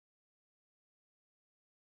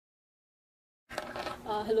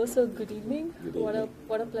Hello, sir. Good evening. Good What a evening.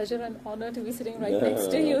 what a pleasure and honor to be sitting right next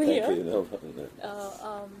to you Thank here. you. No problem.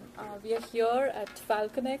 We are here at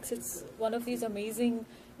Falconex. It's one of these amazing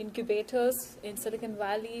incubators in Silicon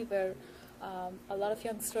Valley where a lot of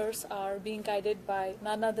youngsters are being guided by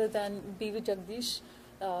none other than B.V. Jagdish,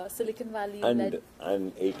 Silicon Valley led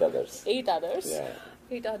And eight others. eight others. Yeah.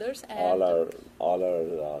 Eight others. And All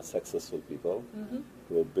are successful people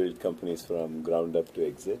who have built companies from ground up to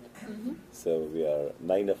exit. So we are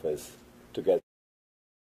 9 of us together.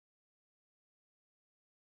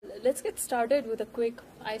 Let's get started with a quick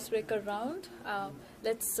icebreaker round.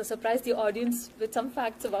 Let's surprise the audience with some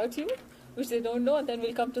facts about you, which they don't know, and then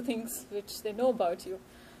we'll come to things which they know about you.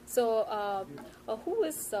 So, who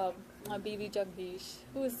is B.V. Jagdish?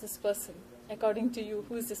 Who is this person? According to you,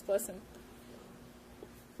 who is this person?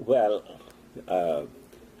 Well,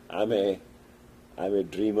 I'm a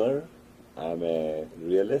dreamer. I'm a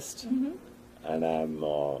realist, and I'm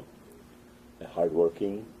a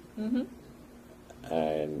hardworking.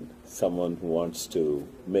 And someone who wants to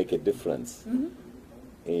make a difference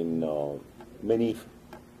in many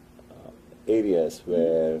areas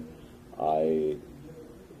where I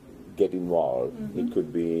get involved. It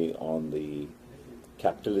could be on the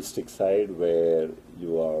capitalistic side where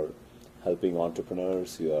you are helping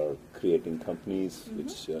entrepreneurs, you are creating companies,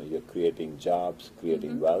 which you're creating jobs,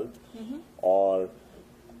 creating wealth, or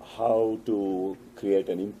how to create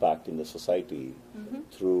an impact in the society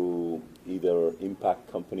through either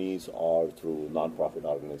impact companies or through nonprofit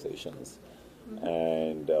organizations.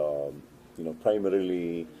 And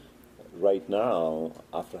primarily right now,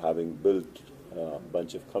 after having built a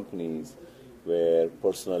bunch of companies where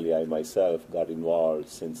personally I myself got involved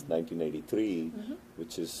since 1983,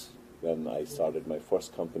 which is when I started my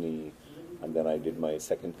first company, and then I did my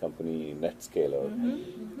second company, Netscaler.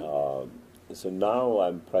 So now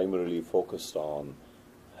I'm primarily focused on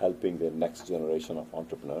helping the next generation of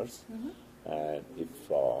entrepreneurs. And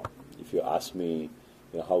if you ask me,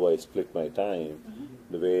 how I split my time,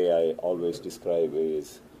 the way I always describe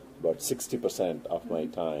is about 60% of my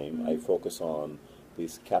time I focus on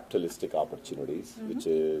these capitalistic opportunities, which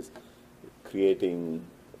is creating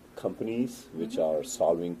companies which are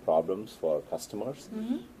solving problems for customers,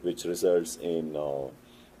 which results in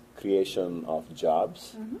creation of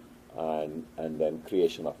jobs and then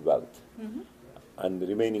creation of wealth. And the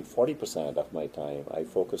remaining 40% of my time I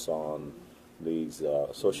focus on these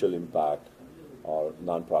social impact or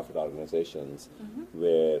nonprofit organizations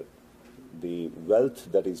where the wealth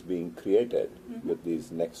that is being created with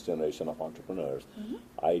these next generation of entrepreneurs,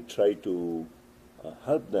 I try to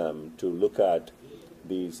help them to look at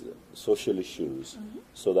these social issues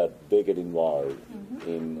so that they get involved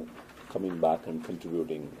in coming back and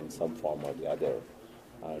contributing in some form or the other.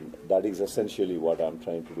 And that is essentially what I'm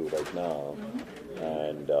trying to do right now.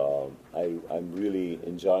 And I'm really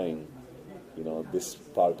enjoying, this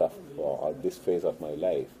part of or this phase of my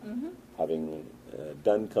life. Having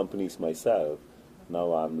done companies myself,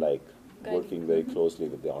 now I'm like working very closely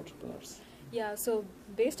with the entrepreneurs. Yeah, so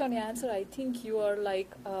based on your answer, I think you are like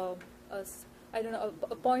I don't know,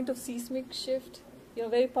 a point of seismic shift. You're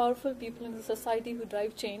very powerful people in the society who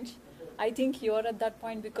drive change. I think you're at that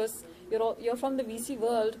point because you're from the VC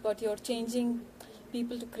world, but you're changing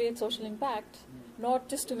people to create social impact, not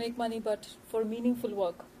just to make money, but for meaningful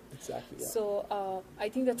work. Exactly. Yeah. So I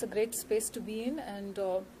think that's a great space to be in, and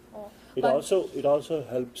it also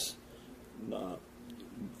helps.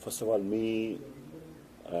 First of all, me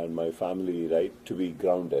and my family, right, to be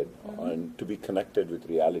grounded and to be connected with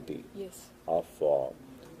reality yes, of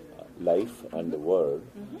life and the world,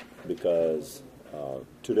 because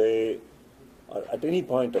today, or at any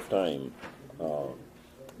point of time,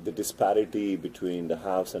 the disparity between the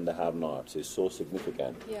haves and the have-nots is so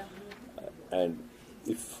significant. yeah, And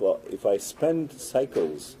if I spend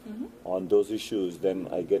cycles on those issues, then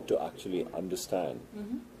I get to actually understand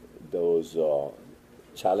those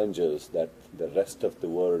challenges that the rest of the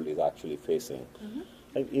world is actually facing.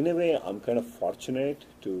 And in a way, I'm kind of fortunate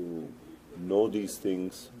to know these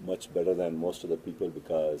things much better than most of the people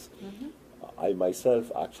because I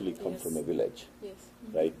myself actually come Yes. from a village. yes,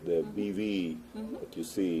 Right, the BV that you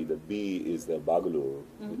see, the B is the Bagalur,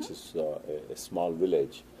 which is a small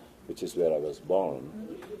village, which is where I was born.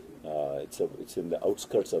 It's in the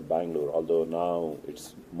outskirts of Bangalore, although now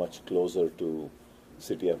it's much closer to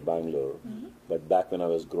city of Bangalore. But back when I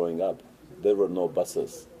was growing up, there were no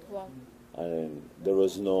buses wow, and there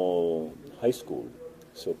was no high school.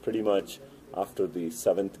 So pretty much after the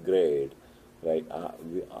 7th grade, right,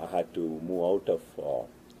 I had to move out of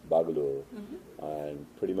Bangalore and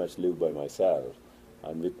pretty much live by myself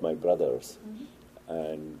and with my brothers.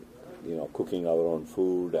 And cooking our own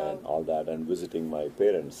food and all that, and visiting my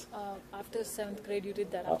parents After seventh grade, you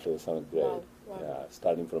did that. after the seventh grade. Wow, wow. Yeah,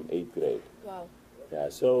 starting from eighth grade. Wow. Yeah,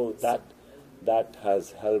 so that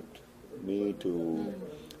has helped me to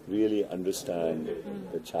really understand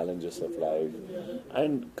the challenges of life.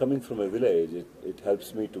 And coming from a village, it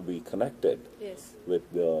helps me to be connected Yes. with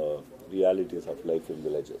the realities of life in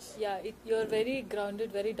villages. Yeah, you're very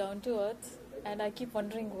grounded, very down to earth, and I keep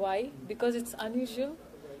wondering why. Because it's unusual.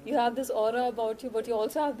 You have this aura about you, but you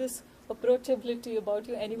also have this approachability about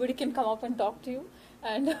you. Anybody can come up and talk to you,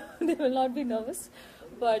 and they will not be nervous.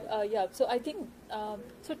 But yeah, so I think,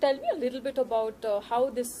 so tell me a little bit about how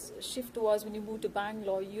this shift was when you moved to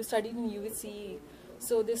Bangalore. You studied in USC,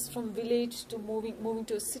 so this from village to moving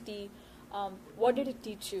to a city. What did it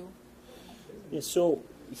teach you? Yes, so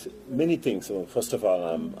many things. So first of all,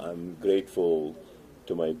 I'm grateful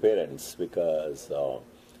to my parents because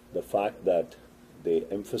the fact that they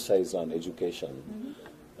emphasize on education.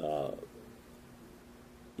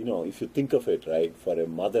 If you think of it, right, for a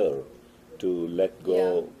mother to let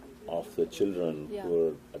go of the children who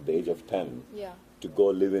are at the age of 10 Yeah, to go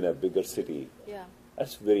live in a bigger city, yeah.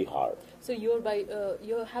 that's very hard. So you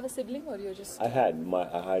have a sibling, or you're just?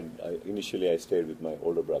 Initially I stayed with my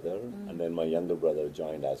older brother, and then my younger brother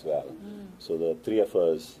joined as well. So the three of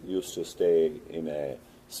us used to stay in a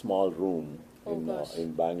small room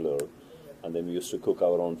in Bangalore, and then we used to cook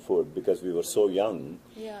our own food because we were so young.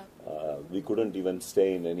 Yeah. We couldn't even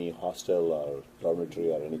stay in any hostel or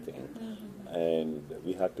dormitory or anything, and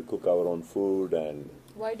we had to cook our own food. And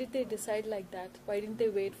Why did they decide like that? Why didn't they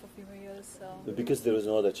wait for a few more years? because there was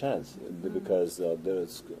no other chance, because the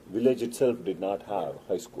village itself did not have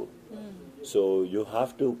high school, so you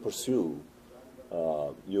have to pursue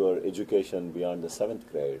your education beyond the 7th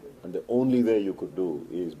grade, and the only way you could do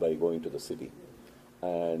is by going to the city.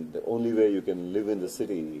 And the only way you can live in the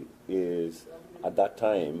city is, at that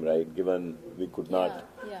time, right, given we could not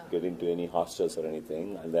get into any hostels or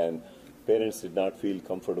anything, and then parents did not feel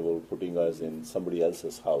comfortable putting us in somebody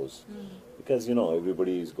else's house because,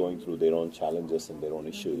 everybody is going through their own challenges and their own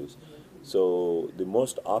issues. So the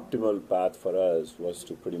most optimal path for us was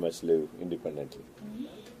to pretty much live independently.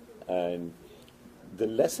 And the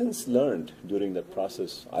lessons learned during that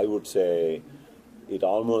process, I would say it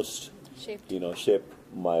almost shaped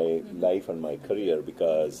my life and my career,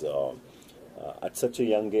 because at such a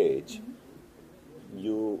young age,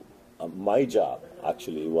 my job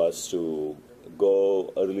actually was to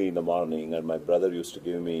go early in the morning, and my brother used to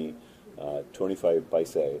give me 25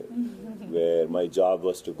 paise, where my job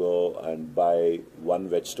was to go and buy one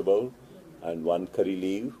vegetable and one curry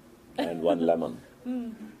leaf and one lemon.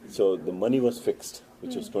 So the money was fixed,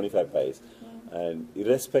 which was 25 paise, and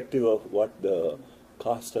irrespective of what the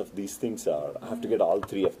cost of these things are, I have to get all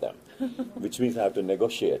three of them, which means I have to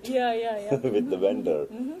negotiate with the vendor.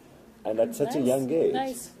 And at such a young age,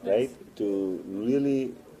 right, to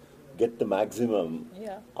really get the maximum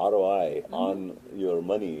ROI on your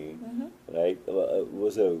money, right,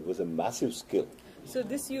 was a massive skill. So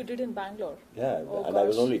this you did in Bangalore? Yeah, and I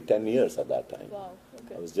was only 10 years at that time. Wow,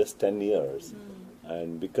 okay. I was just 10 years.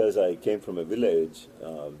 And because I came from a village,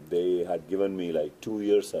 they had given me like 2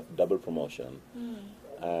 years of double promotion.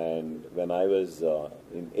 And when I was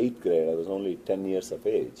in 8th grade, I was only 10 years of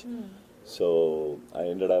age. So I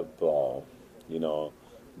ended up,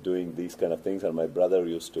 doing these kind of things. And my brother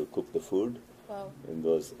used to cook the food in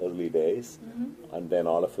those early days. And then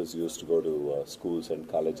all of us used to go to schools and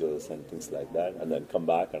colleges and things like that. And then come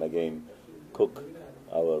back and again cook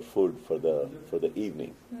our food for the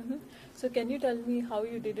evening. So can you tell me how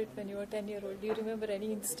you did it when you were 10-year-old? Do you remember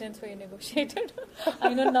any instance where you negotiated?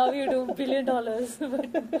 I know now you do $1 billion,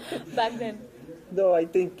 but back then. No, I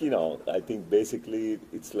think basically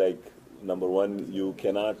it's like, number one, you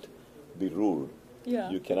cannot be rude. Yeah.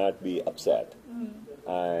 You cannot be upset.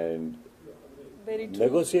 And Very true.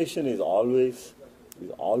 negotiation is always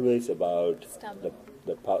about Stamina.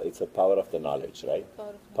 it's the power of the knowledge, right?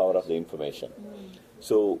 Power of the information.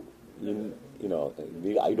 So,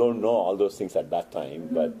 I don't know all those things at that time,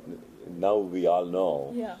 but now we all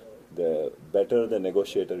know. Yeah. The better the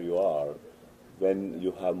negotiator you are when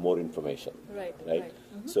you have more information. Right.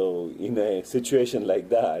 So in a situation like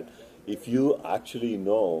that, if you actually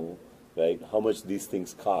know, right, how much these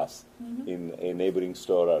things cost in a neighboring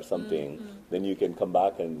store or something, then you can come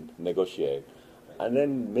back and negotiate. And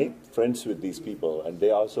then make friends with these people, and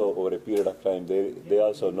they also, over a period of time, they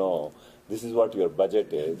also know this is what your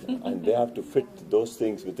budget is, and they have to fit those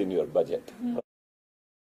things within your budget.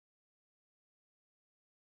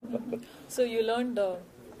 So you learned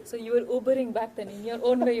So you were Ubering back then. In your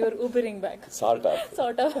own way, you were Ubering back. Sort of.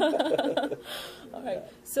 Sort of. All right.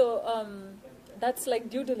 So that's like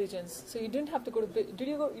due diligence. So you didn't have to go to. Did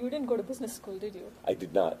you go? You didn't go to business school, did you? I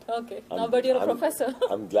did not. Okay. Now, but you're a professor.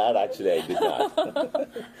 I'm glad actually I did not.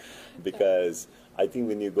 Because I think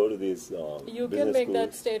when you go to these you can make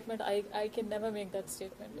that statement. I can never make that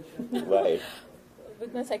statement. Right.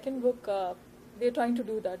 With my second book, we're trying to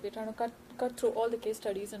do that. We're trying to cut through all the case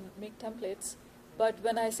studies and make templates. But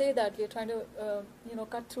when I say that we're trying to,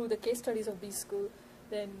 cut through the case studies of B-School,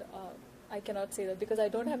 then I cannot say that because I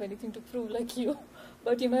don't have anything to prove like you.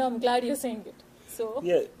 But I'm glad you're saying it. So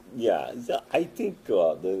yeah. So I think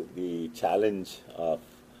the challenge of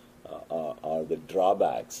or the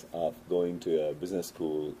drawbacks of going to a business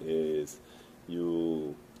school is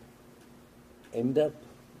you end up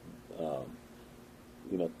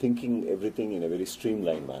thinking everything in a very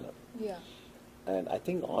streamlined manner. Yeah. And I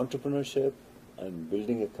think entrepreneurship and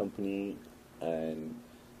building a company and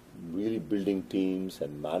really building teams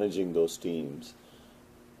and managing those teams,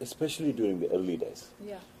 especially during the early days.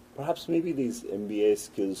 Yeah. Perhaps maybe these MBA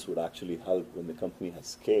skills would actually help when the company has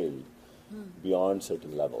scaled beyond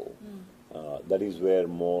certain level. That is where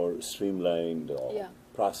more streamlined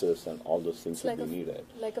process and all those things would be needed.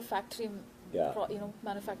 Like a factory,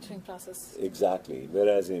 manufacturing process. Exactly.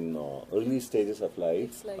 Whereas in early stages of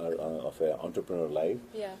life, or, of an entrepreneur life,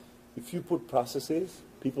 if you put processes,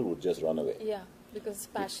 people would just run away. Yeah, because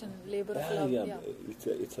passion, labor of love. Yeah.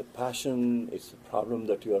 It's a passion, it's a problem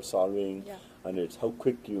that you are solving, and it's how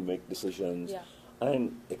quick you make decisions,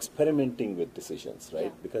 and experimenting with decisions,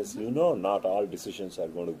 right? Because not all decisions are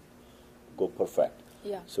going to go perfect.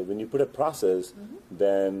 Yeah. So when you put a process,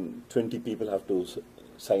 then 20 people have to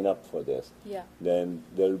sign up for this. Yeah. Then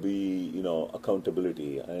there'll be,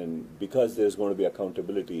 accountability. And because there's going to be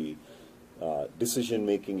accountability, decision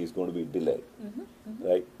making is going to be delayed.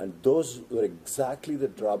 Right? And those were exactly the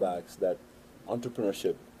drawbacks that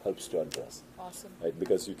entrepreneurship helps to address. Awesome. Right?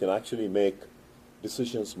 Because you can actually make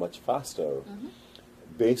decisions much faster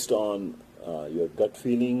based on your gut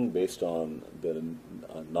feeling, based on the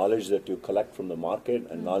knowledge that you collect from the market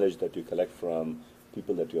and knowledge that you collect from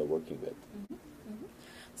people that you are working with.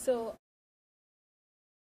 So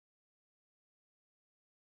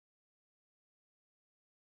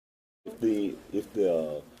if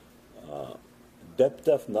the depth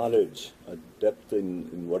of knowledge, depth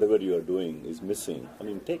in whatever you are doing is missing. I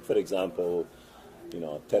mean, take for example,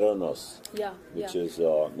 Theranos, which is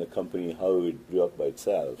the company, how it grew up by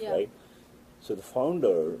itself, right? So the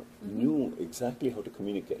founder knew exactly how to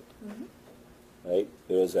communicate, right?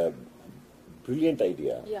 There was a brilliant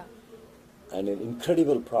idea and an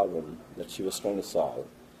incredible problem that she was trying to solve,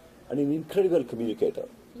 and an incredible communicator,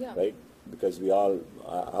 right? Because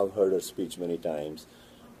I've heard her speech many times,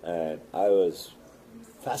 and I was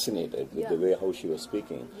fascinated with the way how she was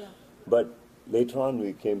speaking. But later on,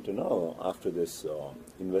 we came to know, after this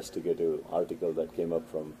investigative article that came up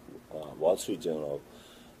from Wall Street Journal,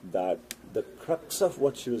 that the crux of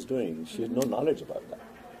what she was doing, she had no knowledge about that.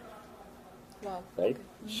 Wow. Right?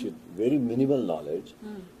 She had very minimal knowledge,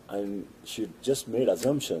 and she just made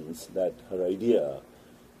assumptions that her idea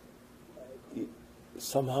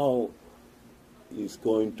somehow is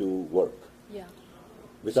going to work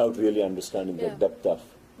without really understanding the depth of,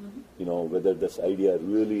 whether this idea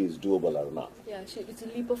really is doable or not. Yeah, it's a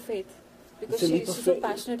leap of faith because she's so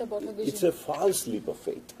passionate about her vision. It's a false leap of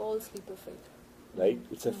faith. False leap of faith. Right?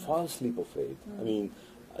 It's a false leap of faith. I mean,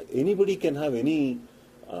 anybody can have any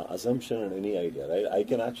assumption and any idea, right? I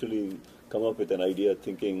can actually come up with an idea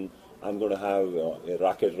thinking I'm going to have a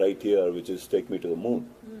rocket right here which is take me to the moon.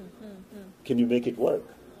 Can you make it work?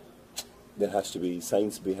 There has to be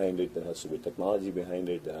science behind it, there has to be technology behind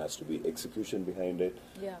it, there has to be execution behind it,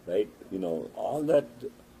 right? All that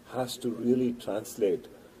has to really translate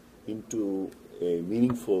into a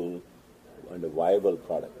meaningful and a viable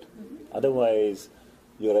product. Otherwise,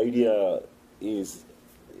 your idea is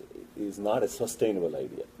not a sustainable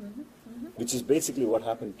idea, which is basically what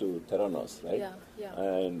happened to Theranos, right?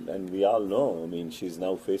 And we all know, I mean, she's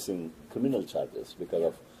now facing criminal charges because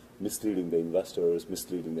of misleading the investors,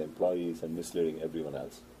 misleading the employees, and misleading everyone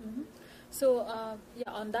else. So,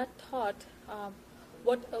 on that thought,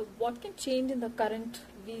 what can change in the current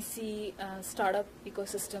VC startup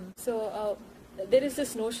ecosystem? So, there is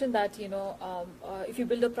this notion that if you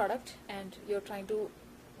build a product and you're trying to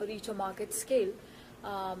reach a market scale,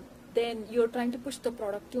 then you're trying to push the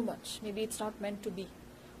product too much. Maybe it's not meant to be.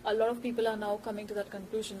 A lot of people are now coming to that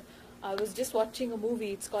conclusion. I was just watching a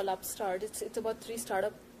movie. It's called Upstart. It's about 3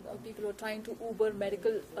 startup people who are trying to Uber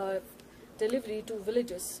medical delivery to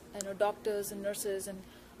villages, doctors and nurses and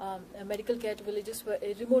medical care to villages,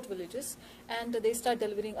 remote villages, and they start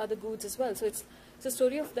delivering other goods as well. So it's a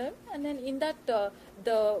story of them, and then in that the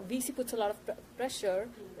VC puts a lot of pressure.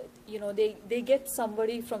 You know, they get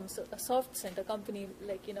somebody from a soft center company,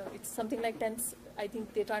 like, you know, it's something like I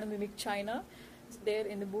think they're trying to mimic China there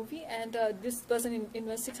in the movie, and this person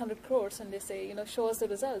invests 600 crores, and they say, you know, show us the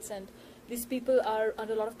results, and these people are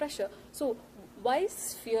under a lot of pressure. So why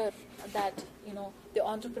is fear that, you know, the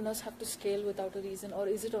entrepreneurs have to scale without a reason, or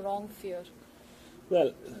is it a wrong fear?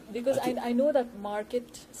 Well, because I know that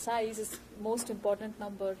market size is most important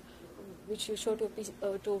number which you show to a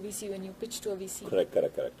VC when you pitch to a VC. Correct.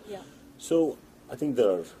 Yeah. So I think there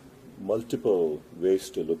are multiple ways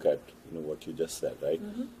to look at, you know, what you just said, right?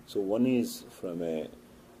 So one is from a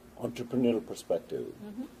entrepreneurial perspective.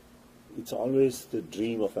 It's always the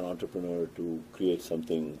dream of an entrepreneur to create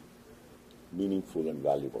something meaningful and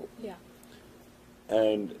valuable. Yeah.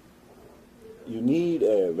 And you need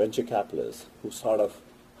a venture capitalist who sort of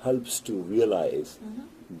helps to realize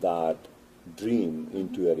that dream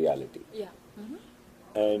into a reality. Yeah.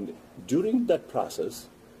 And during that process,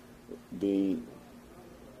 the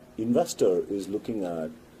investor is looking at,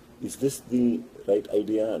 is this the right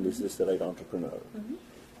idea and is this the right entrepreneur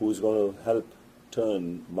who's going to help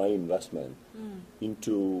turn my investment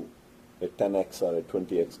into a 10x or a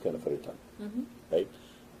 20x kind of a return, right?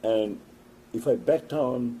 And if I bet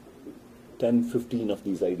on 10, 15 of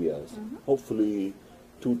these ideas, hopefully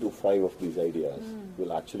 2 to 5 of these ideas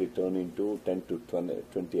will actually turn into 10 to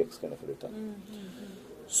 20x kind of a return.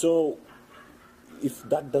 So if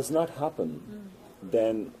that does not happen,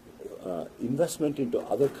 then investment into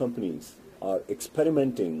other companies or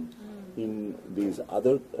experimenting in these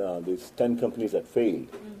other these 10 companies that failed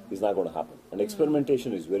is not going to happen. And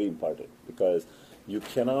experimentation is very important, because you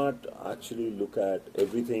cannot actually look at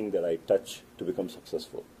everything that I touch to become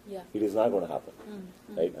successful. Yeah. It is not going to happen,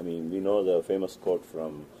 right? I mean, we know the famous quote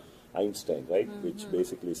from Einstein, right, which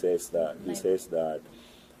basically says that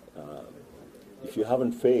if you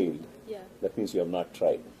haven't failed, that means you have not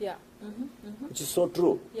tried. Yeah. Which is so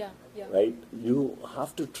true. Yeah. Right? You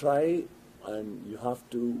have to try, and you have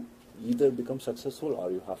to either become successful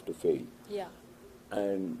or you have to fail. Yeah.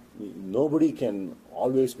 And nobody can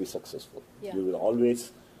always be successful. Yeah. You will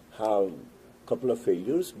always have a couple of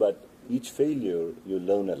failures, but each failure you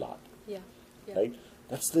learn a lot. Yeah. Right?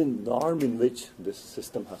 That's the norm in which this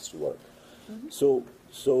system has to work. So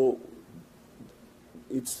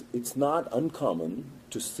it's not uncommon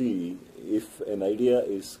to see if an idea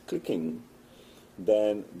is clicking,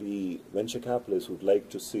 then the venture capitalists would like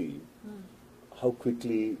to see how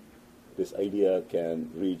quickly this idea can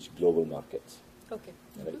reach global markets. Okay.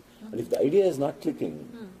 Right? And if the idea is not clicking,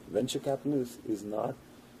 venture capital is not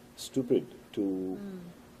stupid to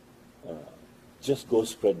just go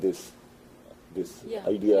spread this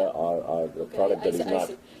idea or the product that is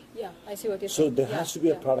not. I see what you're saying. So there has to be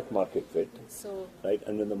a product market fit, So right?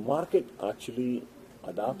 And when the market actually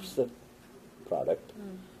adopts the product,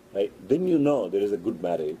 right, then you know there is a good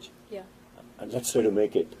marriage, and let's try to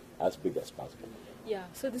make it as big as possible. Yeah,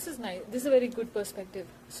 so this is nice. This is a very good perspective.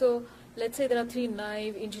 So let's say there are 3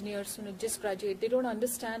 naive engineers who just graduate. They don't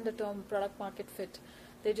understand the term product market fit.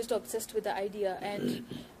 They're just obsessed with the idea, and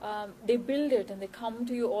they build it, and they come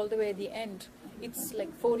to you all the way at the end. It's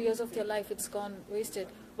like 4 years of their life, it's gone wasted.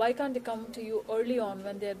 Why can't they come to you early on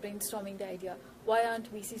when they're brainstorming the idea? Why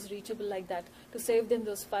aren't VCs reachable like that to save them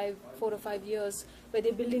those 4 or 5 years where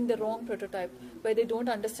they're building the wrong prototype, where they don't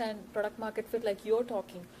understand product market fit like you're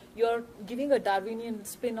talking? You're giving a Darwinian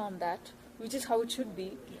spin on that, which is how it should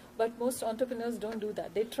be. But most entrepreneurs don't do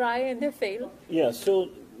that. They try and they fail. Yeah, so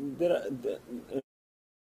there are...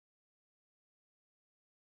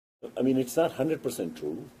 I mean, it's not 100%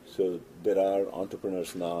 true. So there are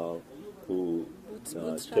entrepreneurs now who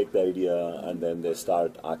take the idea and then they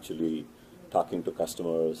start actually talking to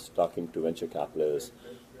customers, talking to venture capitalists,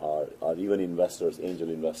 or even investors, angel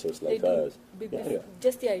investors like us.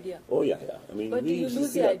 Just the idea. Oh, yeah. I mean, but you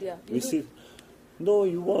lose the idea. No,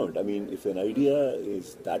 you won't. I mean, if an idea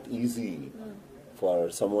is that easy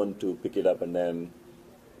for someone to pick it up and then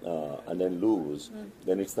lose,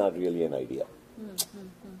 then it's not really an idea.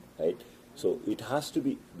 Right? So it has to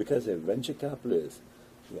be, because a venture capitalist,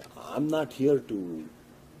 I'm not here to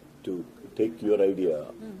take your idea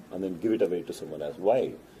and then give it away to someone else.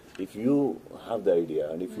 Why? If you have the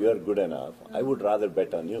idea and if you are good enough, I would rather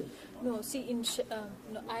bet on you. No, see,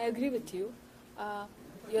 I agree with you.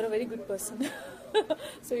 You're a very good person.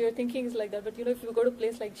 So your thinking is like that. But if you go to a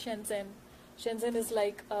place like Shenzhen is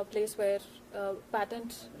like a place where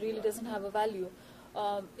patent really doesn't have a value.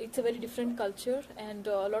 It's a very different culture, and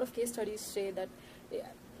a lot of case studies say that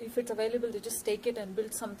if it's available, they just take it and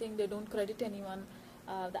build something. They don't credit anyone.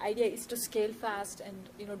 The idea is to scale fast and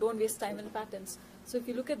don't waste time in patents. So if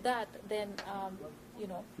you look at that, then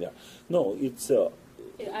Yeah. No, it's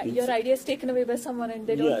your idea is taken away by someone and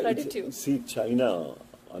they don't credit you. See, China,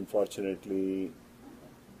 unfortunately,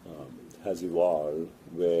 has evolved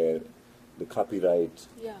where the copyright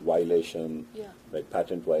violation, like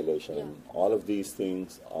patent violation, all of these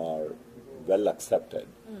things are well accepted.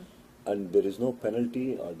 And there is no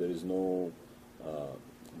penalty or there is no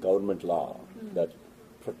government law that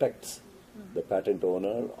protects the patent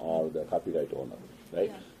owner or the copyright owner,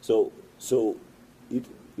 right? So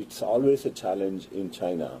it's always a challenge in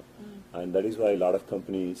China, and that is why a lot of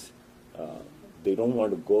companies they don't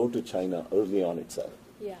want to go to China early on itself.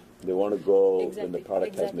 Yeah. They want to go when the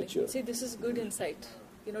product has matured. See, this is good insight.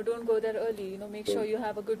 Don't go there early. Make sure you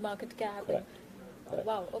have a good market cap. Correct. And,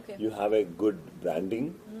 wow. Okay. You have a good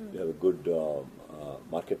branding. You have a good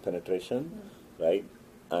market penetration, right?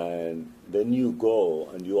 And then you go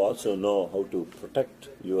and you also know how to protect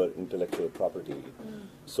your intellectual property,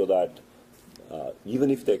 so that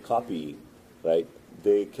even if they copy, right,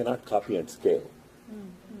 they cannot copy and scale.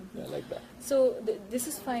 Yeah, like that. So this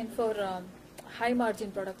is fine for high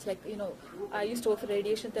margin products, like I used to offer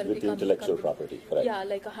radiation therapy With intellectual property, correct? Yeah,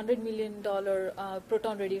 like $100 million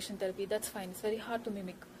proton radiation therapy. That's fine. It's very hard to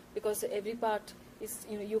mimic because every part is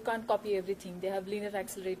you can't copy everything. They have linear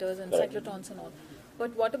accelerators and cyclotrons and all.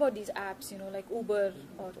 But what about these apps? Like Uber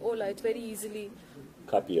or Ola? It's very easily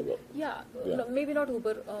Copyable. Yeah. No, maybe not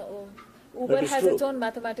Uber. Uber has its own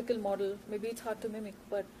mathematical model. Maybe it's hard to mimic,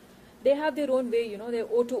 but they have their own way. They're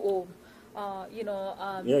O2O.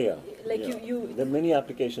 Like you. There are many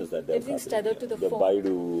applications that they're everything's tethered to the phone.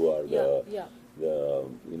 Baidu or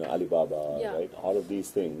the Alibaba, right? All of these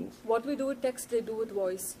things. What we do with text, they do with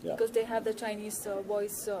voice because they have the Chinese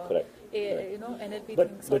voice, NLP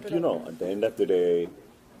things. But at the end of the day,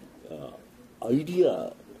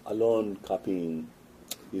 idea alone copying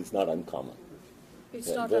is not uncommon. It's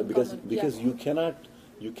not uncommon because you cannot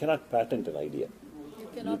patent an idea. You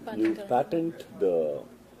cannot patent the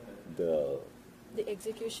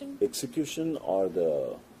execution or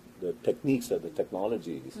the techniques or the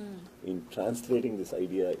technologies in translating this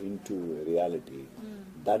idea into a reality.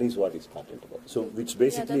 That is what is patentable. So which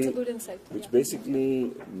basically that's a good insight.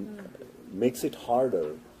 Basically makes it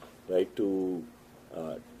harder, right, to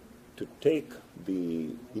take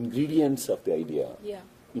the ingredients of the idea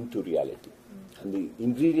into reality. And the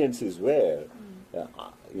ingredients is where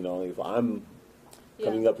if I'm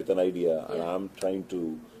coming up with an idea and I'm trying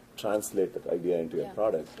to translate that idea into a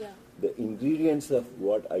product, the ingredients of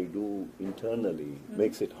what I do internally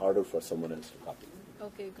makes it harder for someone else to copy.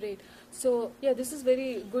 Okay, great. So this is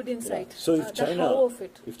very good insight. Yeah. So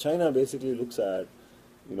if China basically looks at,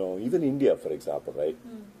 even India, for example, right?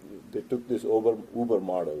 They took this Uber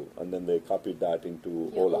model and then they copied that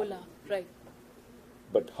into Ola. Right.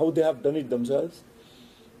 But how they have done it themselves,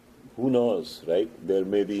 who knows, right? There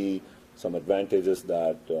may be some advantages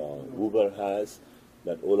that Uber has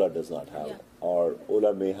that Ola does not have, or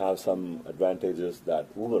Ola may have some advantages that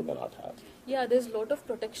Uber may not have. Yeah, there's a lot of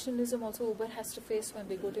protectionism also Uber has to face when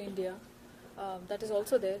they go to India. That is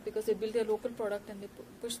also there because they build their local product and they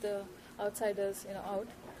push the outsiders out.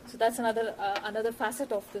 So that's another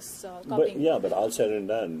facet of this copying. But all said and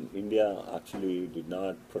done, India actually did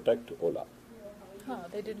not protect Ola.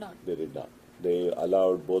 They did not. They did not. They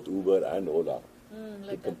allowed both Uber and Ola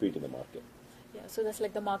to compete in the market. Yeah, so that's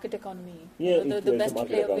like the market economy. Yeah, the best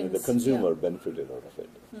market player economy. wins. The consumer benefited out of it,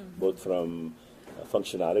 both from a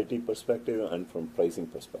functionality perspective and from pricing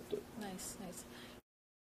perspective. Nice.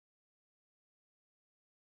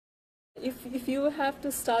 If you have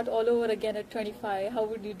to start all over again at 25, how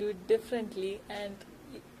would you do it differently? And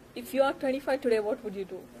if you are 25 today, what would you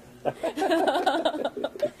do?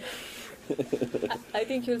 I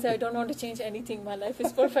think you'll say, I don't want to change anything. My life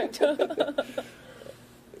is perfect.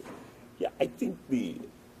 Yeah, I think the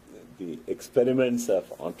experiments of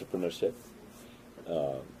entrepreneurship,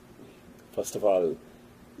 first of all,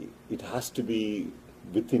 it has to be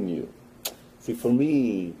within you. See, for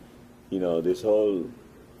me, this whole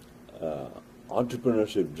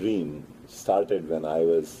entrepreneurship dream started when I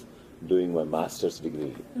was doing my master's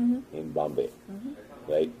degree in Bombay.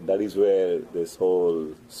 Right? That is where this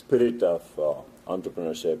whole spirit of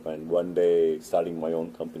entrepreneurship and one day starting my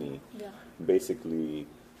own company, basically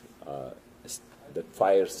that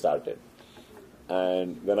fire started.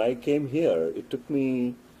 And when I came here, it took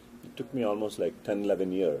me almost like 10,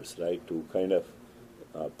 11 years, right, to kind of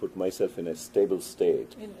put myself in a stable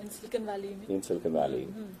state. In Silicon Valley, you mean? In Silicon Valley.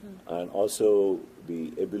 And also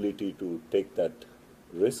the ability to take that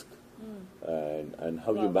risk and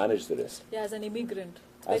how you Wow. manage the risk. Yeah, as an immigrant.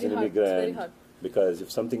 It's As very an hard. It's very immigrant, hard. because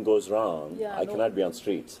if something goes wrong, Yeah, I no. cannot be on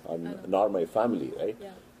streets, know. nor my family, right?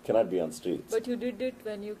 Yeah. Cannot be on streets. But you did it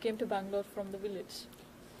when you came to Bangalore from the village.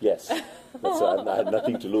 Yes, so I had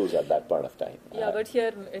nothing to lose at that point of time. Yeah, but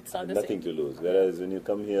here it's not the Nothing same. to lose. Whereas when you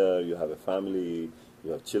come here, you have a family,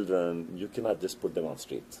 you have children, you cannot just put them on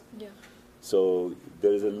streets. Yeah. So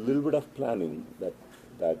there is a little bit of planning that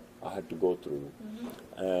I had to go through,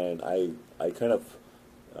 and I kind of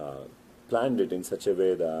planned it in such a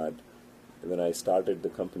way that when I started the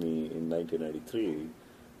company in 1993,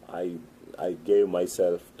 I gave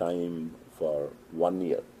myself time for 1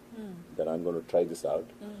 year that I'm going to try this out,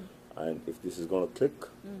 and if this is going to click,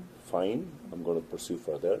 fine, I'm going to pursue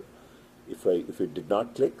further. If it did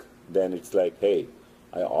not click, then it's like, hey,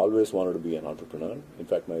 I always wanted to be an entrepreneur. In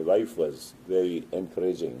fact, my wife was very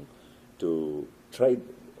encouraging to try,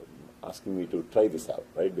 asking me to try this out,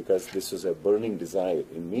 right? Because this was a burning desire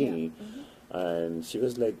in me, and she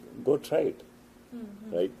was like, go try it,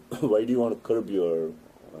 right? Why do you want to curb your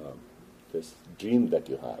this dream that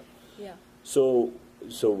you have? Yeah. So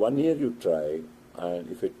 1 year you try,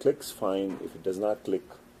 and if it clicks, fine. If it does not click,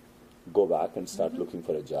 go back and start looking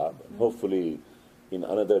for a job. And hopefully, in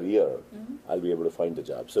another year, I'll be able to find a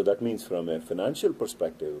job. So that means from a financial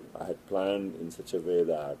perspective, I had planned in such a way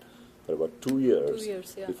that for about 2 years, 2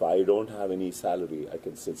 years, yeah. if I don't have any salary, I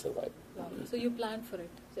can still survive. Wow. So you planned for it.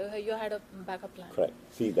 So you had a backup plan. Correct.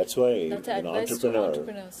 See, that's why That's an advice to entrepreneur,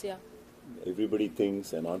 entrepreneurs. Yeah. everybody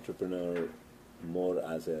thinks an entrepreneur more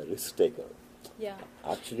as a risk taker. Yeah.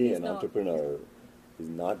 Actually, He's an not. entrepreneur is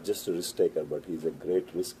not just a risk taker, but he's a great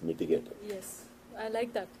risk mitigator. Yes. I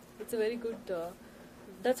like that. It's a very good.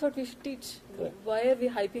 That's what we should teach. Correct. Why are we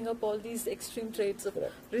hyping up all these extreme traits of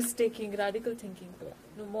Correct. risk taking, radical thinking,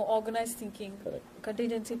 Correct. more organized thinking, Correct.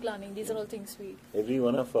 contingency planning? These are all things we. Every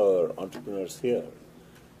one of our entrepreneurs here,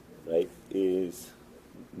 right, is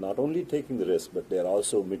not only taking the risk, but they're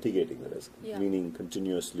also mitigating the risk, Yeah. meaning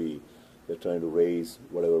continuously they're trying to raise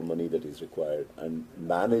whatever money that is required and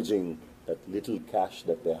managing that little cash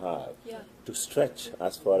that they have Yeah. to stretch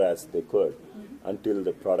as far as they could until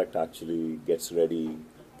the product actually gets ready,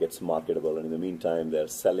 gets marketable, and in the meantime they're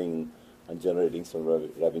selling and generating some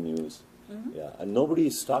revenues. Yeah, and nobody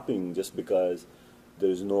is stopping just because there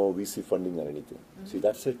is no VC funding or anything. See,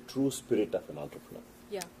 that's a true spirit of an entrepreneur.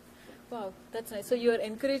 Yeah. Wow, that's nice. So you are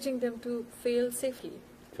encouraging them to fail safely.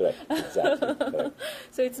 Correct, exactly. Correct.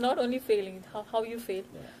 So it's not only failing, how you fail.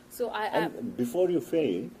 Yeah. So I And before you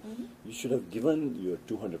fail, you should have given your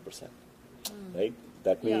 200%, right?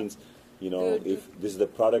 That Yeah. means, Good. if this is the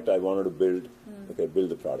product I wanted to build, okay, build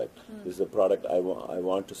the product. This is the product I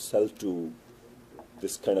want to sell to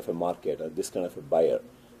this kind of a market or this kind of a buyer.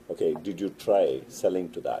 Okay, did you try selling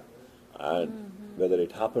to that? And whether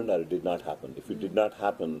it happened or it did not happen. If it did not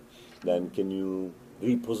happen, then can you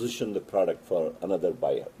reposition the product for another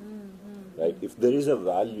buyer? Right? If there is a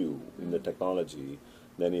value in the technology,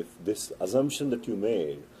 then if this assumption that you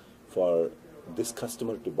made for this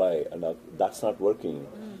customer to buy and that's not working,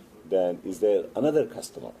 then is there another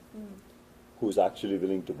customer who's actually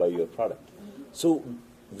willing to buy your product? So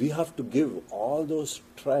we have to give all those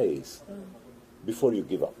tries before you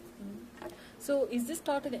give up. So is this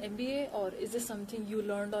taught in MBA or is this something you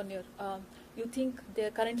learned on your? You think they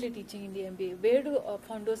are currently teaching in the MBA? Where do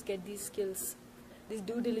founders get these skills, these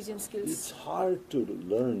due diligence skills? It's hard to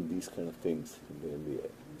learn these kind of things in the MBA.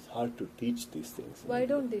 It's hard to teach these things. Why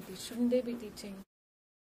don't they teach? Shouldn't they be teaching?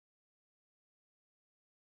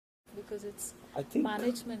 Because it's I think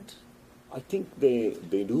management, I think they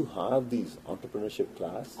do have these entrepreneurship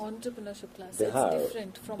class. entrepreneurship class. They It's have,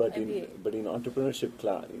 different from but MBA. in entrepreneurship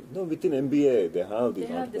class, no, within MBA they have They these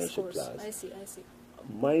have this entrepreneurship course. class. I see.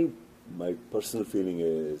 My personal feeling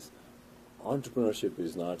is entrepreneurship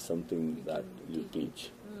is not something You that can you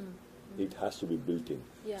teach. It has to be built in.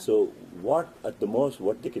 Yeah. So what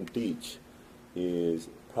what they can teach is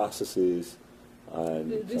processes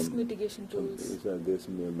and The risk mitigation tools. there's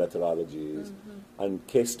methodologies and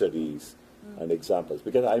case studies and examples.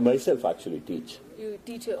 Because I myself actually teach. You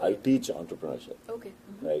teach. I teach entrepreneurship, Okay.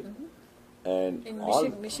 right? And In all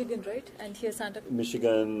Michigan, right? And here Santa.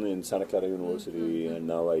 Michigan, in Santa Clara University, and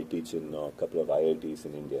now I teach in a couple of IITs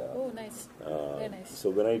in India. Oh, nice. Very nice. So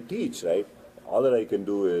when I teach, right, all that I can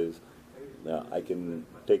do is I can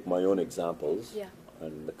take my own examples Yeah.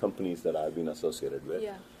 and the companies that I've been associated with.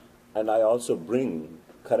 Yeah. And I also bring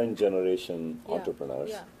current generation Yeah. entrepreneurs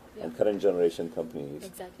Yeah. and current generation companies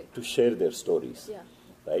Exactly. to share their stories, Yeah.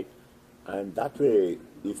 right? And that way,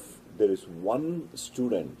 if there is one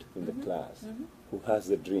student in the class who has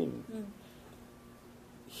the dream,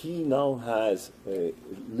 he now has a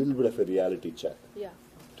little bit of a reality check Yeah.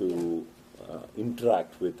 to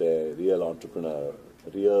interact with a real entrepreneur, a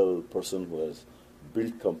real person who has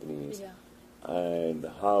built companies, Yeah. and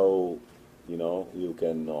how you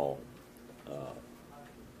can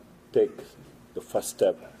take the first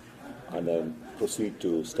step and then proceed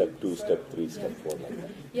to step 2, step 3, step 4 like that.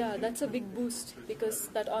 Yeah, that's a big boost because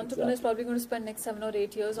that entrepreneur is Exactly. probably going to spend next 7 or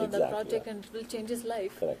 8 years on that Exactly, project yeah. and it will change his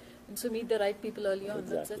life. Correct. And so meet the right people early on.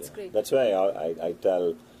 Exactly, That's yeah. great. That's why I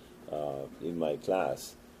tell in my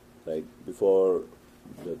class, right, before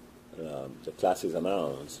the class is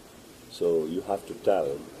announced, so you have to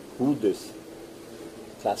tell who this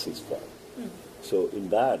class is for. So in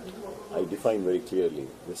that, I define very clearly,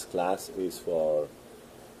 this class is for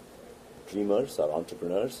dreamers or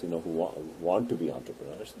entrepreneurs, who want to be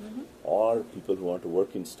entrepreneurs, or people who want to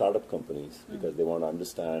work in startup companies because they want to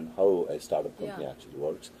understand how a startup company Yeah. actually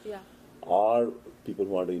works, Yeah. or people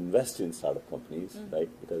who want to invest in startup companies, right?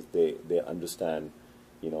 Because they understand,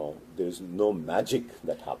 there's no magic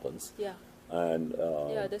that happens, Yeah. and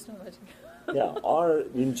Yeah, there's no magic. yeah, or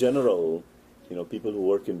in general, people who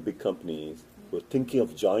work in big companies who are thinking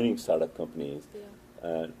of joining startup companies,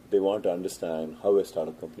 Yeah. and they want to understand how a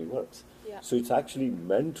startup company works. Yeah. So it's actually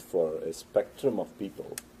meant for a spectrum of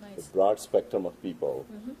people, Nice. a broad spectrum of people,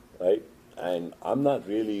 right? And I'm not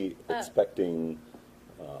really expecting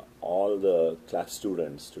all the class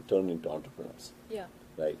students to turn into entrepreneurs, Yeah.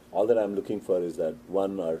 right? All that I'm looking for is that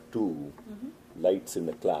one or two lights in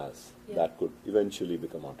the class Yeah. that could eventually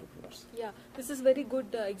become entrepreneurs. Yeah, this is very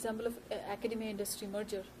good example of academia industry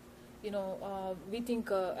merger. We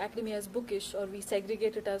think academia is bookish, or we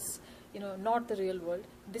segregate it as not the real world.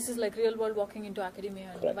 This is like real world walking into academia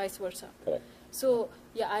and Correct. vice versa. Correct. So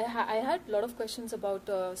yeah, I had a lot of questions about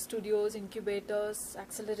studios, incubators,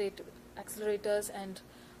 accelerators, and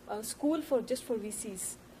school for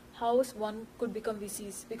VCs. How one could become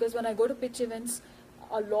VCs? Because when I go to pitch events,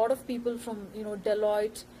 a lot of people from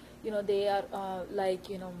Deloitte, they are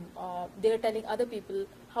they are telling other people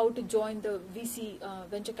how to join the VC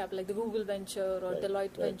venture capital, like the Google venture or Right, Deloitte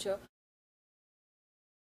right. venture.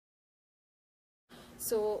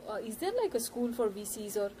 So, is there like a school for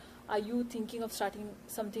VCs, or are you thinking of starting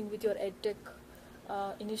something with your EdTech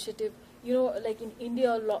initiative? Like in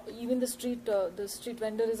India, even the street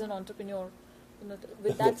vendor is an entrepreneur.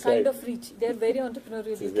 With that That's kind right. of reach, they're very entrepreneurial.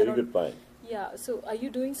 It's a You very cannot- good point. Yeah. So, are you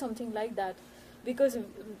doing something like that? Because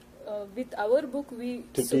with our book, we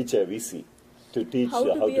To teach a VC, to teach how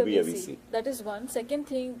to be a VC. That is one. Second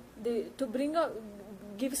thing, to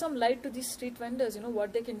give some light to these street vendors,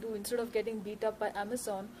 what they can do instead of getting beat up by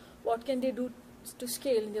Amazon, what can they do to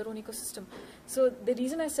scale in their own ecosystem. So the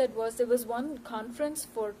reason I said was there was one conference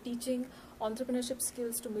for teaching entrepreneurship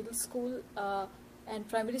skills to middle school and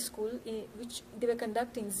primary school, which they were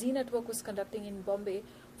conducting, Z Network was conducting in Bombay,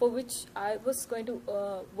 for which I was going to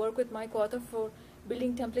work with my co-author for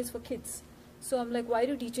building templates for kids. So I'm like, why are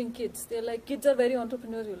you teaching kids? They're like, kids are very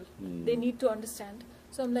entrepreneurial. They need to understand.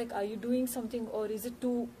 So I'm like, are you doing something, or is it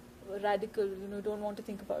too radical? Don't want to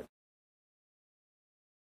think about it.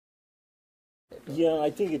 Yeah, I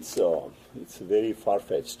think it's very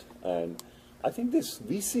far-fetched, and I think this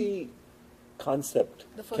VC concept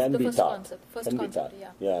The first- can the be first taught. concept. First Can be concept,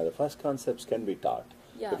 taught. yeah. The first concepts can be taught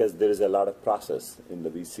Yeah. because there is a lot of process in the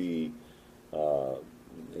VC.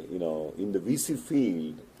 In the VC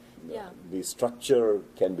field, Yeah. the structure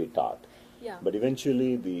can be taught. Yeah. But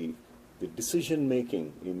eventually, the decision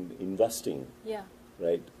making in investing, Yeah.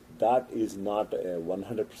 right, that is not a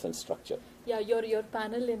 100% structure. Yeah, your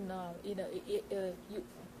panel in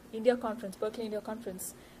India conference, Berkeley India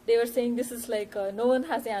conference, they were saying this is like no one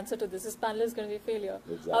has the answer to this. This panel is going to be a failure.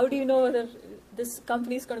 Exactly. How do you know whether this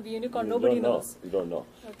company is going to be unicorn? You Nobody don't know. knows. You don't know.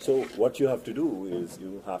 Okay. So what you have to do is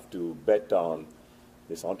you have to bet on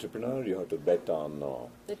this entrepreneur. You have to bet on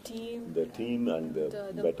The team. the team and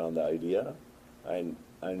bet on the idea,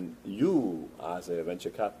 and you as a venture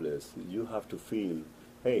capitalist, you have to feel,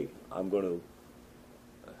 hey, I'm going to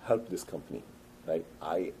help this company, right?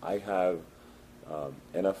 I have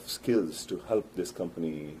enough skills to help this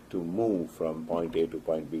company to move from point A to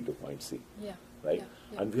point B to point C. Yeah. Right? Yeah,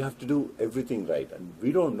 yeah. And we have to do everything right. And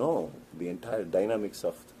we don't know the entire dynamics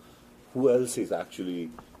of who else is actually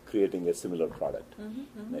creating a similar product.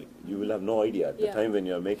 Like, you will have no idea at the Yeah. time when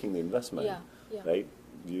you're making the investment, Yeah, yeah. right?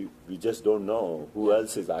 We just don't know who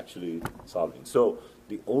else is actually solving. So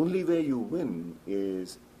the only way you win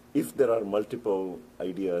is if there are multiple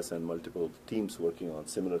ideas and multiple teams working on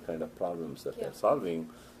similar kind of problems that Yeah. they're solving,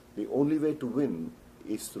 the only way to win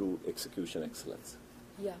is through execution excellence.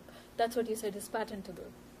 Yeah, that's what you said is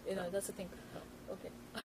patentable. That's the thing. Okay.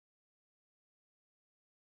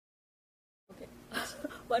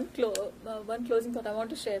 one closing thought I want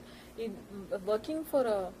to share. In working for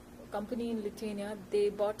a company in Lithuania, they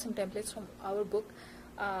bought some templates from our book.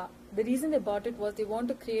 The reason they bought it was they want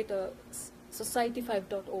to create a society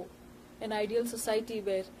 5.0, an ideal society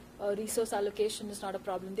where resource allocation is not a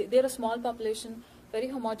problem. They're a small population, very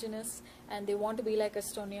homogeneous, and they want to be like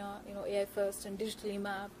Estonia, AI first and digitally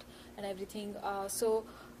mapped and everything. So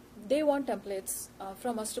they want templates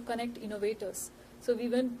from us to connect innovators. So we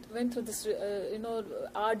went through this,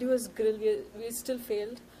 arduous grill. We still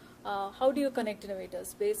failed. How do you connect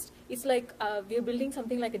innovators? It's like we're building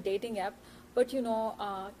something like a dating app, but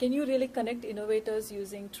can you really connect innovators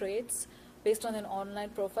using traits based on an online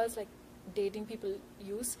profiles like dating people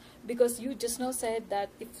use? Because you just now said that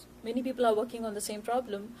if many people are working on the same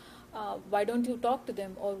problem, why don't you talk to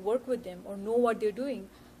them or work with them or know what they're doing?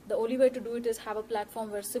 The only way to do it is have a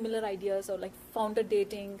platform where similar ideas or like founder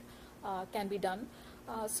dating can be done.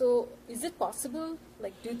 So is it possible?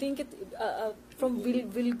 Like, do you think it from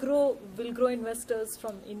will grow investors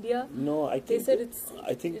from India? No, I think they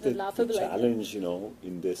said the laughable challenge,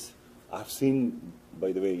 in this, I've seen,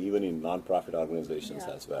 by the way, even in non-profit organizations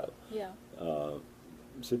as well. Yeah.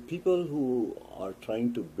 So people who are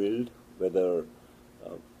trying to build, whether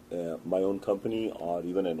my own company or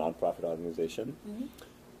even a non-profit organization, Mm-hmm.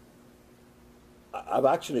 I've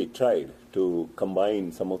actually tried to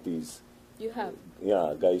combine some of these You have.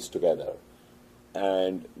 guys together,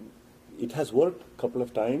 and it has worked a couple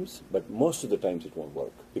of times, but most of the times it won't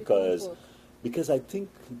work because I think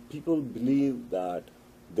people believe that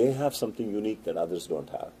they have something unique that others don't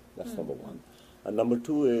have. That's number one. And number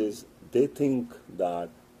two is they think that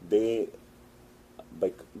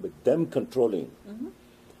by them controlling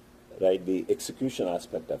right, the execution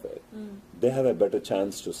aspect of it, they have a better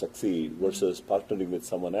chance to succeed versus partnering with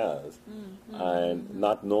someone else and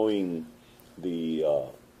not knowing the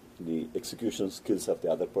execution skills of the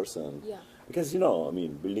other person. Yeah. Because,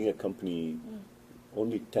 building a company,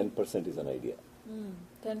 only 10% is an idea.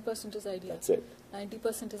 10% is idea. That's it.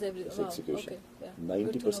 90% is everything. It's Wow. execution. Okay. Yeah.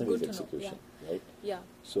 90% Good is to know. execution, Yeah. right? Yeah.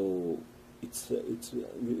 So it's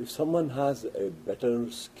if someone has a better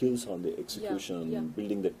skills on the execution, yeah.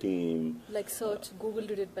 building the team. Like search, Google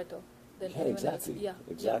did it better than Yeah, anyone exactly. else.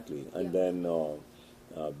 Yeah. Exactly. Yeah. And Yeah. then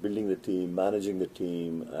building the team, managing the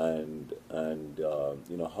team, and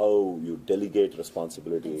how you delegate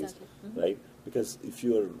responsibilities, Exactly. Mm-hmm. right? Because if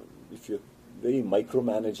you're very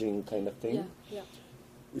micromanaging kind of thing, Yeah.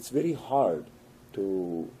 it's very hard to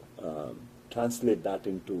translate that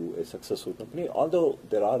into a successful company. Although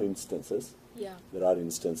there are instances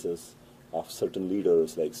of certain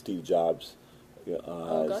leaders like Steve Jobs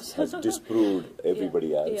has disproved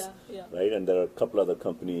everybody else, right? And there are a couple other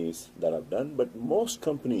companies that have done, but most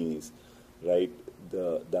companies, right,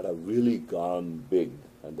 that have really gone big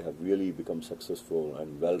and they have really become successful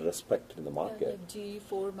and well respected in the market. Like GE,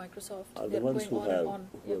 Ford, Microsoft. Are the ones who have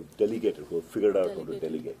Yeah. delegated, who have figured out how to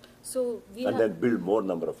delegate, So then build more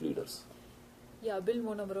number of leaders. Yeah, build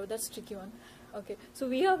more number. That's a tricky one. Okay, so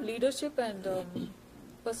we have leadership and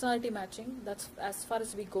personality matching. That's as far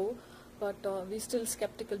as we go, but we're still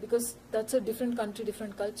skeptical because that's a different country,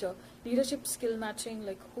 different culture. Leadership skill matching,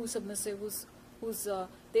 like who's submissive, who's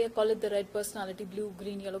they call it the red personality, blue,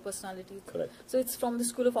 green, yellow personality. Correct. So it's from the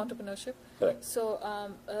School of Entrepreneurship. Correct. So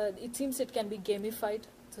it seems it can be gamified.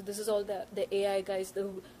 So this is all the AI guys,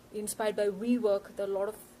 inspired by WeWork. There are a lot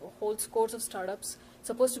of whole scores of startups. It's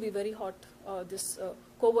supposed to be very hot. This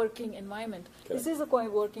co-working environment. Correct. This is a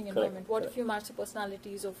co-working environment. What Correct. if you match the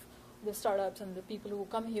personalities of the startups and the people who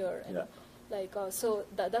come here? And so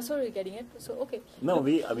that's where we're getting it. So okay. No,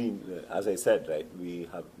 as I said, right, we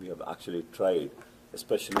have actually tried,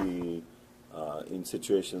 especially in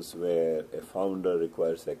situations where a founder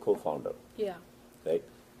requires a co-founder. Yeah. Right?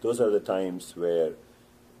 Those are the times where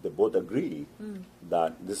they both agree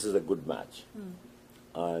that this is a good match.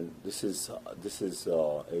 And this is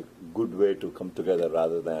a good way to come together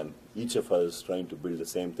rather than each of us trying to build the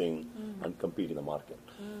same thing and compete in the market.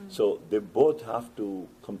 So they both have to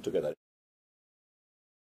come together.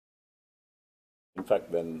 In fact,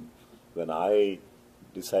 when I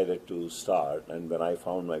decided to start and when I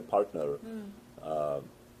found my partner,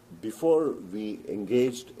 before we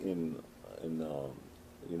engaged in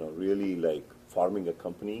really like forming a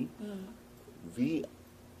company, we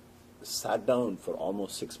sat down for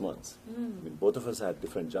almost 6 months. Both of us had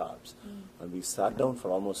different jobs, and we sat down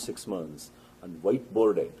for almost 6 months and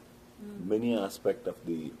whiteboarded many aspects of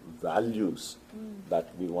the values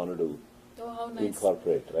that we wanted to Oh, how nice.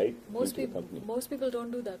 incorporate, right? Most into the company. people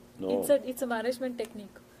don't do that. No. It's a management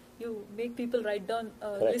technique. You make people write down a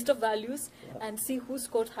Correct. list of values and see who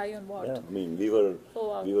scored high on what. Yeah, I mean, Oh,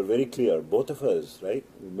 wow. we were very clear, both of us, right?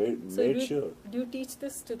 We So made sure. do you teach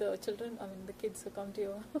this to the children? I mean, the kids who come to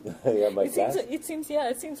you. Yeah, my class. It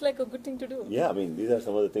seems like a good thing to do. Yeah, I mean, these are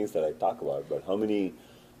some of the things that I talk about, but how many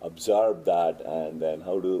absorb that, and then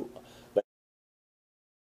how do,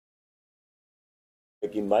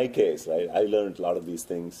 like in my case, right, I learned a lot of these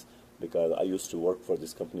things because I used to work for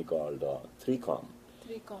this company called 3Com.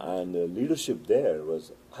 3Com. And the leadership there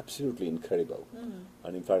was absolutely incredible.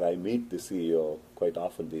 And in fact, I meet the CEO quite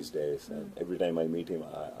often these days, and every time I meet him,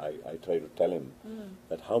 I try to tell him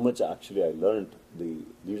that how much actually I learned the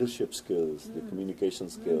leadership skills, the communication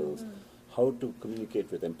skills, how to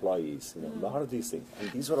communicate with employees, a lot of these things.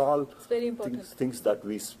 And these were all It's very important. things that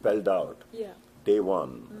we spelled out Yeah. day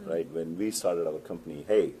one, right, when we started our company.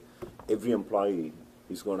 Hey, every employee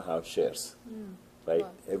is going to have shares. Right?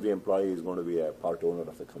 Wow. Every employee is going to be a part owner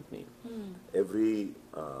of the company. Every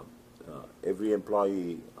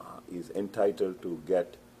employee is entitled to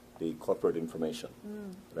get the corporate information,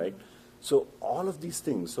 right? So all of these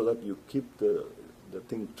things, so that you keep the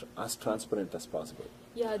thing as transparent as possible.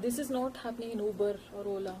 Yeah, this is not happening in Uber or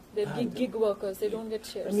Ola. They're gig workers. They don't get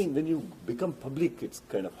shares. I mean, when you become public, it's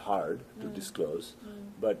kind of hard to disclose.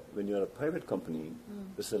 But when you're a private company,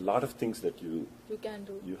 there's a lot of things that you can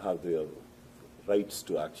do. you have the rights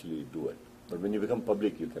to actually do it. But when you become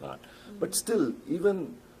public, you cannot. But still,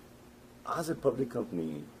 even as a public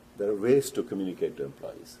company, there are ways to communicate to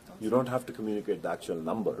employees. You don't have to communicate the actual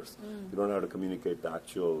numbers. You don't have to communicate the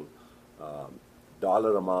actual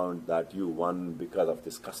dollar amount that you won because of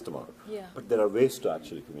this customer. Yeah. But there are ways to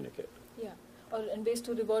actually communicate. Yeah. And ways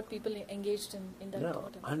to reward people engaged in that Yeah,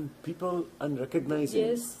 content. and recognizing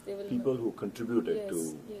Yes, they will people who contributed Yes,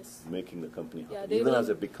 to yes. making the company Yeah, happen, they even will- as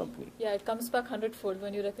a big company. Yeah, it comes back 100-fold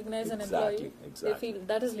when you recognize an Exactly, employee. exactly. They feel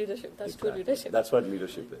that is leadership. That's true Exactly. leadership. That's what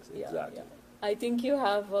leadership is. Yeah, Exactly. yeah. I think you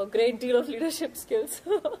have a great deal of leadership skills,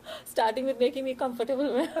 starting with making me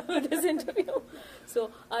comfortable with this interview.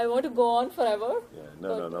 So I want to go on forever. Yeah,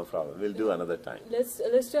 but no problem. We'll do another time. Let's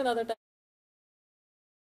do another time.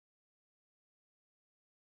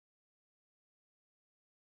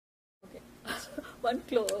 Okay. One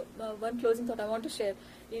closing thought I want to share.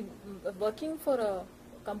 In working for a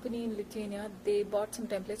company in Lithuania, they bought some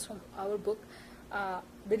templates from our book.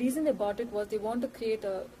 The reason they bought it was they want to create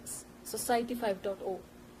a Society 5.0,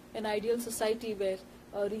 an ideal society where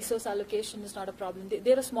resource allocation is not a problem.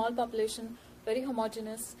 They're a small population, very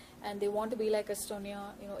homogeneous, and they want to be like Estonia,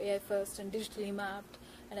 AI first and digitally mapped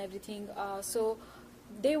and everything. So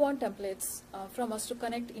they want templates from us to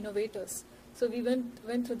connect innovators. So we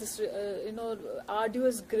went through this,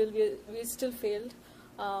 arduous grill. We still failed.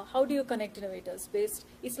 How do you connect innovators?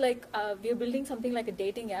 It's like we are building something like a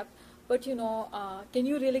dating app, but can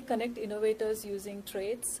you really connect innovators using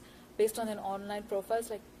traits based on an online profiles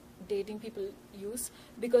like dating people use?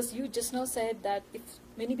 Because you just now said that if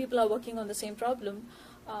many people are working on the same problem,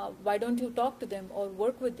 why don't you talk to them or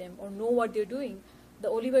work with them or know what they're doing? The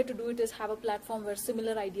only way to do it is have a platform where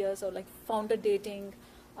similar ideas or like founder dating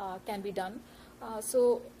can be done.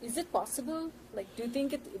 So is it possible? Like, do you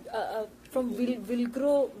think it from will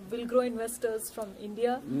grow investors from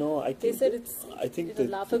India? No, I think said I think it's a the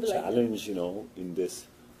laughable idea. challenge, in this,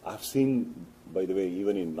 I've seen, by the way,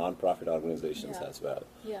 even in non-profit organizations Yeah. as well.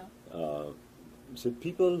 Yeah. So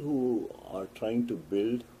people who are trying to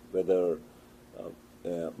build, whether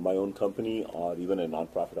my own company or even a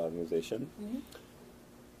non-profit organization,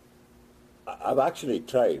 I've actually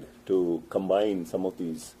tried to combine some of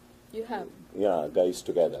these You have. guys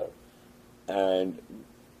together, and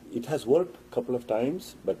it has worked a couple of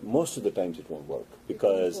times, but most of the times it won't work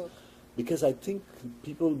because I think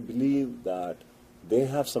people believe that they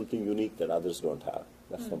have something unique that others don't have.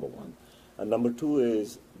 That's number one. And number two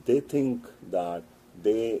is they think that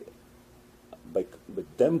by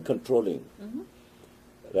them controlling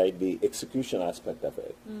right, the execution aspect of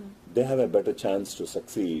it, they have a better chance to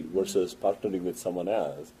succeed versus partnering with someone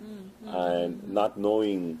else and not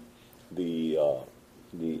knowing the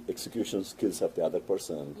execution skills of the other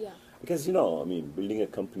person. Yeah. Because, building a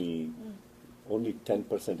company, only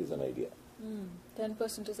 10% is an idea.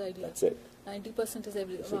 10% is idea. That's it. 90% is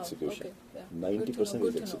everything. It's Wow. execution. Okay. Yeah. 90%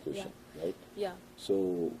 Good is to know. execution, right? Yeah.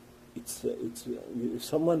 So it's if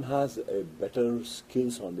someone has a better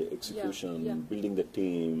skills on the execution, yeah. building the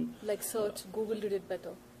team. Like search, Google did it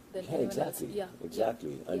better than Yeah, anyone exactly. else. Yeah.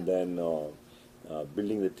 Exactly. Yeah. And then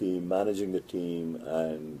building the team, managing the team,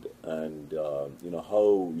 and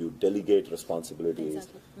how you delegate responsibilities,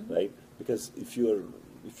 Exactly. Mm-hmm. right? Because if you're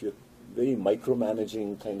very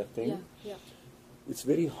micromanaging kind of thing, Yeah. it's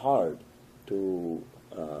very hard to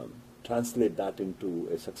translate that into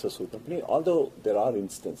a successful company. Although there are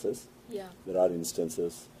instances, Yeah. there are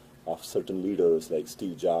instances of certain leaders like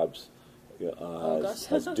Steve Jobs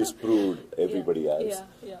has disproved everybody else,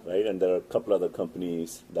 yeah. right? And there are a couple other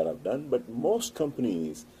companies that have done, but most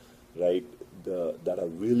companies, right, that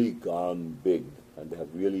have really gone big and they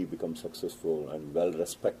have really become successful and well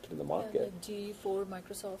respected in the market Like GE, Ford,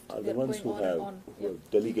 Microsoft. are the they're ones going who on and have, on. who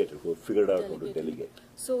have delegated, who have figured out how to Delegated. delegate,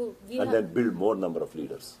 So we and have, then build more number of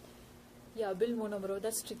leaders. yeah, build more number.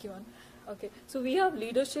 That's a tricky one. Okay, so we have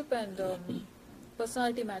leadership and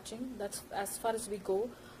personality matching. That's as far as we go,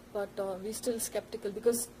 but we're still skeptical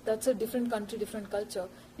because that's a different country, different culture.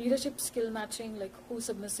 Leadership skill matching, like who's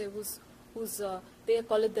submissive, who's they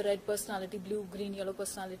call it the red personality, blue, green, yellow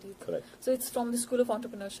personality. Correct. So it's from the School of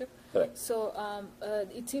Entrepreneurship. Correct. So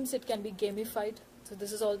it seems it can be gamified. So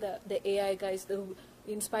this is all the AI guys,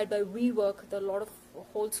 inspired by WeWork. There are a lot of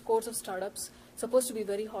whole scores of startups. Supposed to be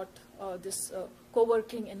very hot. This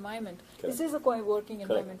co-working environment. Correct. This is a co-working Correct.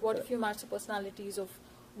 environment. What Correct. if you match the personalities of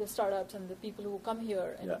the startups and the people who come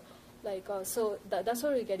here? And Yeah. like so that's how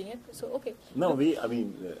we're getting it. So okay. No, I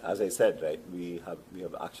mean, as I said, right, we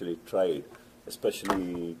have actually tried,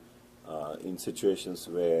 especially in situations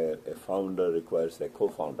where a founder requires a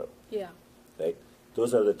co-founder, Yeah. right?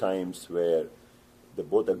 Those are the times where they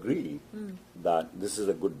both agree that this is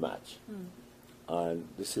a good match, and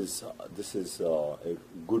this is a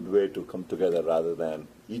good way to come together rather than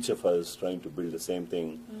each of us trying to build the same thing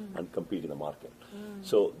and compete in the market.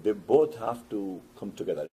 So they both have to come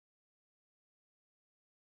together.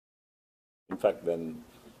 In fact,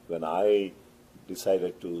 when I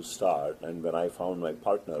decided to start and when I found my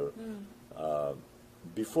partner,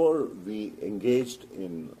 before we engaged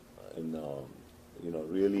in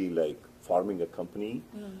really like forming a company,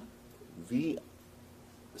 we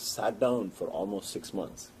sat down for almost 6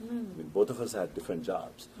 months. I mean, both of us had different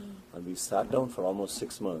jobs, and we sat down for almost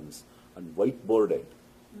 6 months and whiteboarded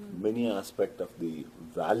many aspects of the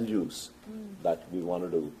values that we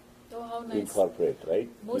wanted to Oh, how nice. incorporate, right,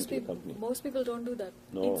 Most into the people, company. most people don't do that.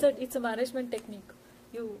 No. It's a management technique.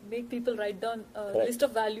 You make people write down a Correct. list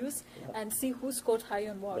of values and see who scored high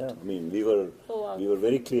on what. Yeah, I mean, we Oh, wow. were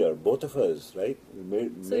very clear, both of us, right? We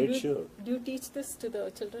made sure. Do you teach this to the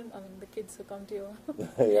children? I mean, the kids who come to you.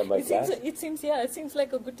 Yeah, my class. It seems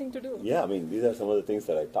like a good thing to do. Yeah, I mean, these are some of the things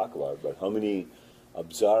that I talk about, but how many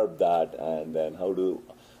absorb that and then how do,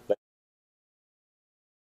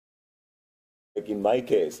 like in my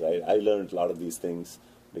case, right, I learned a lot of these things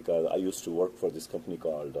because I used to work for this company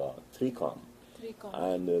called 3Com. 3Com.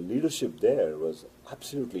 And the leadership there was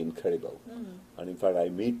absolutely incredible. And in fact, I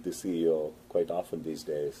meet the CEO quite often these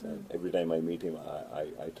days. And every time I meet him,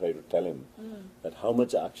 I try to tell him that how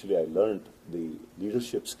much actually I learned the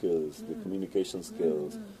leadership skills, the communication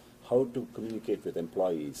skills, how to communicate with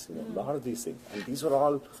employees, a lot of these things. And these are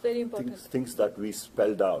all It's very important. things that we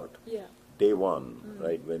spelled out Yeah. day one,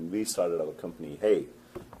 right, when we started our company. Hey,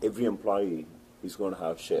 every employee is going to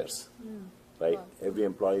have shares. Right? Wow. Every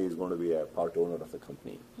employee is going to be a part owner of the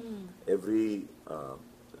company. Every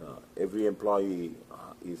employee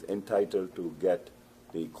is entitled to get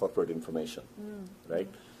the corporate information, right?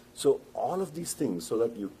 So all of these things, so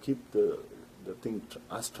that you keep the thing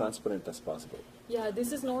as transparent as possible. Yeah,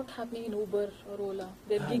 this is not happening in Uber or Ola.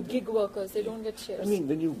 They're gig workers. They don't get shares. I mean,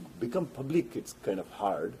 when you become public, it's kind of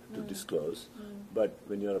hard to disclose. But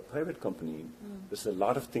when you're a private company, there's a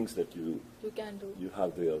lot of things that you can do. you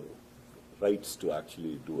have the rights to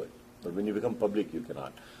actually do it. But when you become public, you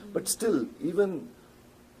cannot. But still, even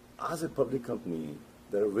as a public company,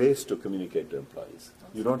 there are ways to communicate to employees.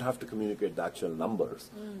 You don't have to communicate the actual numbers.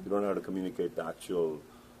 You don't have to communicate the actual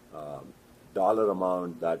dollar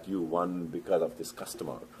amount that you won because of this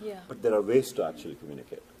customer. Yeah. But there are ways to actually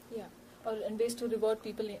communicate. Yeah. And ways to reward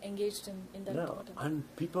people engaged in that Yeah, content.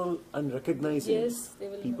 and recognizing Yes, they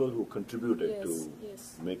will people who contributed Yes, to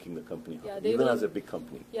yes. making the company, Yeah, they even will- as a big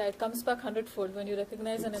company. Yeah, it comes back 100-fold when you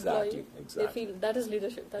recognize an Exactly, employee. exactly. They feel that is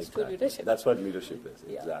leadership. That's true Exactly. leadership. That's what leadership is.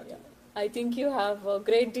 Yeah, Exactly. yeah. I think you have a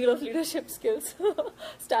great deal of leadership skills,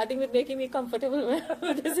 starting with making me comfortable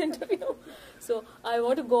with this interview. So I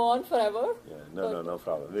want to go on forever. Yeah, but no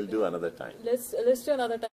problem. We'll do another time. Let's do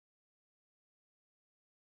another time.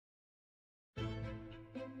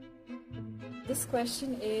 This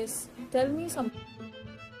question is, tell me some.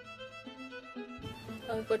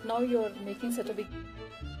 But now you're making such a big.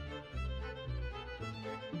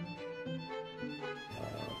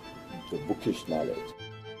 The bookish knowledge.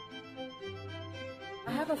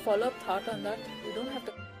 I have a follow-up thought on that. You don't have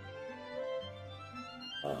to.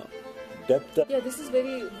 Depth. Yeah, this is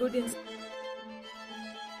very good.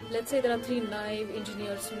 Let's say there are 3 naive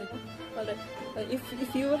engineers. All right.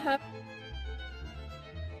 If you have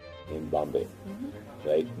in Bombay,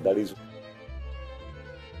 right? That is,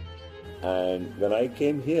 and when I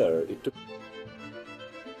came here, it took.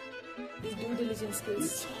 these due diligence skills,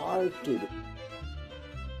 It's hard to.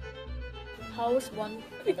 how is one?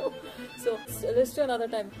 So let's do another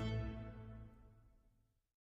time.